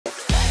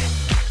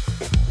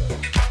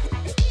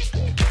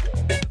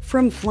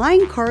From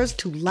flying cars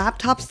to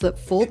laptops that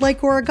fold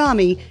like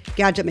origami,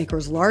 gadget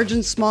makers large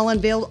and small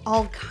unveiled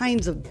all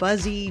kinds of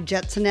buzzy,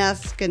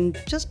 Jetson-esque,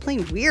 and just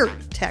plain weird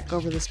tech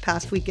over this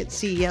past week at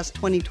CES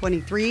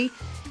 2023.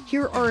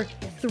 Here are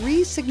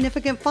 3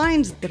 significant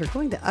finds that are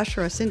going to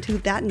usher us into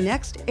that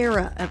next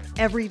era of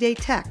everyday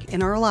tech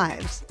in our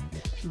lives.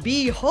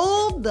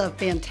 Behold the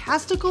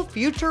fantastical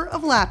future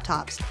of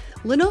laptops.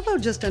 Lenovo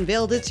just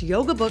unveiled its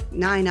YogaBook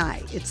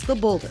 9i. It's the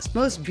boldest,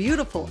 most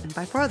beautiful, and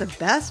by far the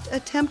best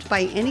attempt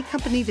by any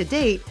company to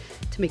date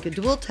to make a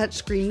dual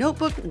touchscreen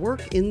notebook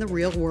work in the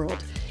real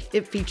world.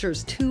 It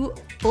features 2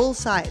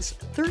 full-size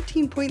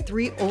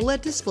 13.3 OLED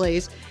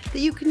displays that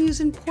you can use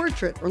in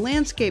portrait or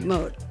landscape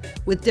mode,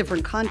 with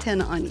different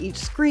content on each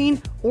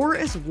screen or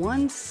as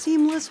one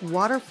seamless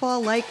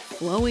waterfall-like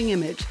flowing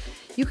image.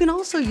 You can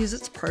also use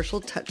its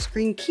partial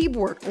touchscreen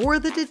keyboard or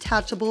the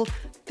detachable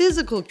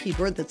physical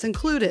keyboard that's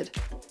included.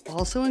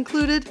 Also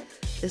included,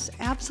 this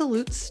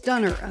absolute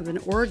stunner of an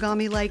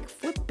origami-like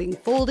flipping,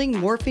 folding,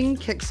 morphing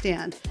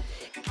kickstand.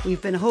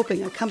 We've been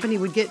hoping a company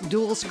would get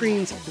dual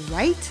screens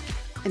right,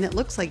 and it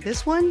looks like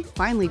this one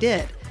finally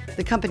did.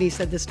 The company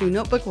said this new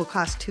notebook will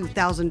cost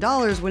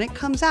 $2,000 when it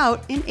comes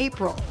out in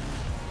April.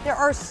 There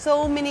are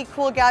so many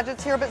cool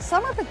gadgets here, but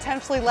some are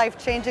potentially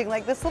life-changing,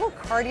 like this little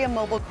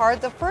KardiaMobile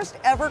Card, the first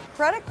ever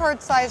credit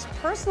card-sized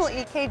personal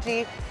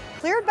EKG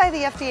cleared by the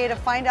FDA to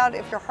find out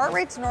if your heart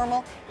rate's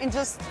normal in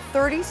just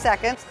 30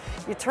 seconds.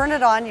 You turn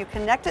it on, you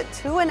connect it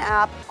to an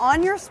app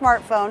on your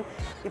smartphone,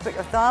 you put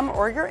your thumb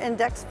or your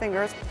index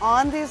fingers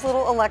on these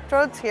little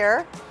electrodes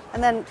here,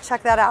 and then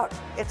check that out.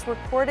 It's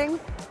recording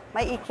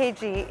my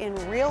EKG in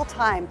real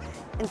time.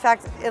 In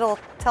fact, it'll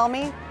tell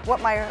me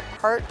what my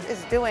heart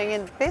is doing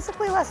in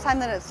basically less time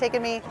than it's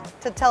taken me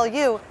to tell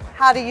you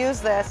how to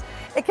use this.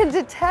 It can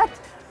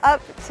detect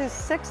up to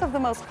 6 of the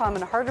most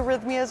common heart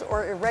arrhythmias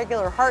or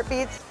irregular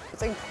heartbeats.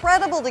 It's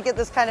incredible to get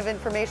this kind of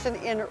information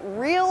in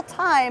real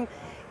time,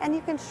 and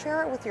you can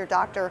share it with your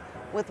doctor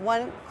with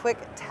one quick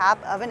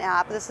tap of an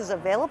app. This is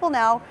available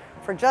now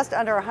for just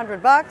under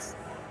 $100.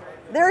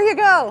 There you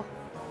go.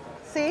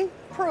 See?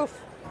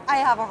 Proof I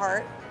have a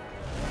heart.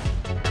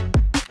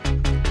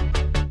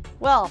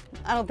 Well,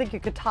 I don't think you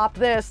could top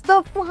this.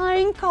 The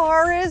flying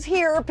car is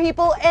here,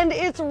 people, and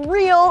it's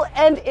real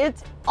and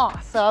it's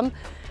awesome.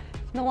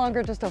 No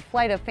longer just a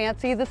flight of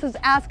fancy. This is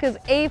Aska's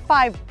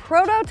A5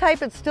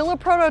 prototype. It's still a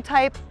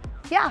prototype.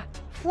 Yeah,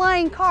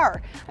 flying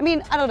car. I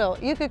mean, I don't know,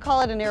 you could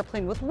call it an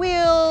airplane with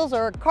wheels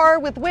or a car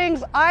with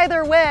wings.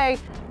 Either way,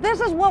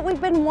 this is what we've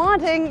been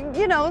wanting,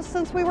 you know,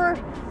 since we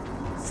were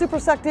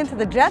super sucked into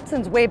the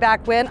Jetsons way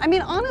back when. I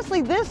mean,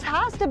 honestly, this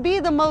has to be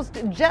the most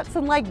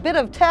Jetson-like bit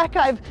of tech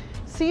I've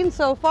seen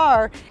so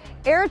far.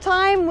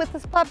 Airtime with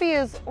this puppy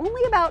is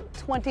only about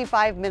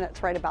 25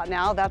 minutes right about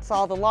now. That's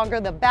all the longer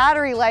the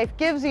battery life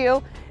gives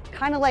you.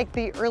 Kind of like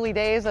the early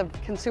days of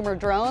consumer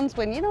drones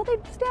when, you know,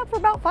 they'd stay up for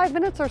about 5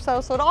 minutes or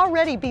so, so it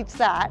already beats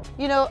that.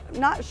 You know,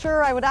 not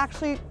sure I would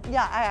actually,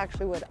 yeah, I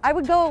actually would. I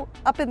would go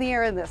up in the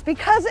air in this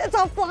because it's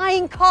a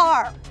flying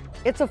car.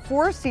 It's a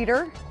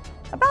 4-seater,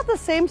 about the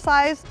same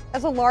size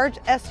as a large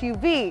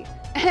SUV.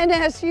 An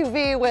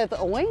SUV with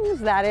wings,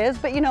 that is,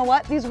 but you know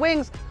what? These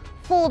wings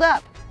fold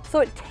up, so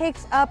it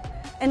takes up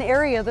an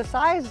area the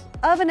size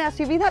of an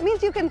SUV. That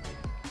means you can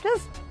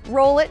just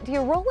roll it. Do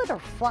you roll it or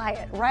fly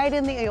it right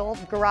in the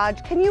old garage?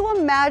 Can you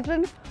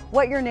imagine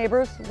what your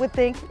neighbors would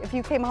think if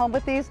you came home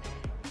with these?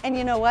 And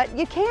you know what?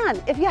 You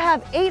can, if you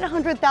have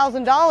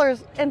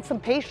 $800,000 and some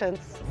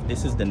patience.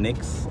 This is the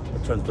next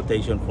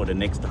transportation for the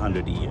next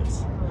 100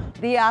 years.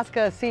 The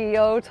Aska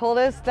CEO told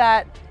us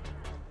that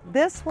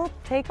this will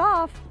take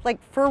off,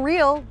 like for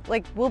real.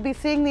 Like we'll be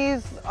seeing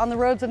these on the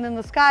roads and in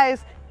the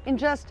skies in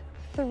just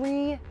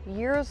 3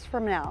 years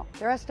from now.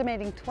 They're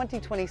estimating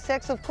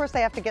 2026. Of course,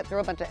 they have to get through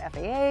a bunch of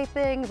FAA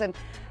things. And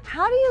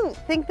how do you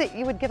think that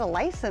you would get a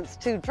license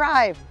to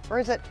drive, or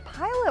is it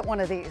pilot one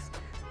of these?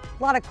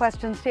 A lot of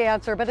questions to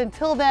answer, but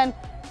until then,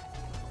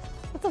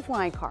 it's a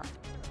flying car.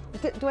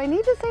 Do I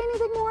need to say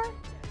anything more?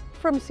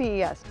 From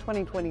CES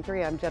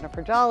 2023, I'm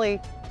Jennifer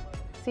Jolly.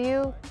 See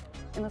you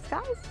in the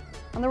skies,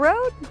 on the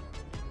road.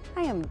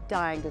 I am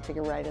dying to take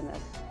a ride in this.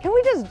 Can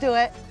we just do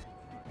it?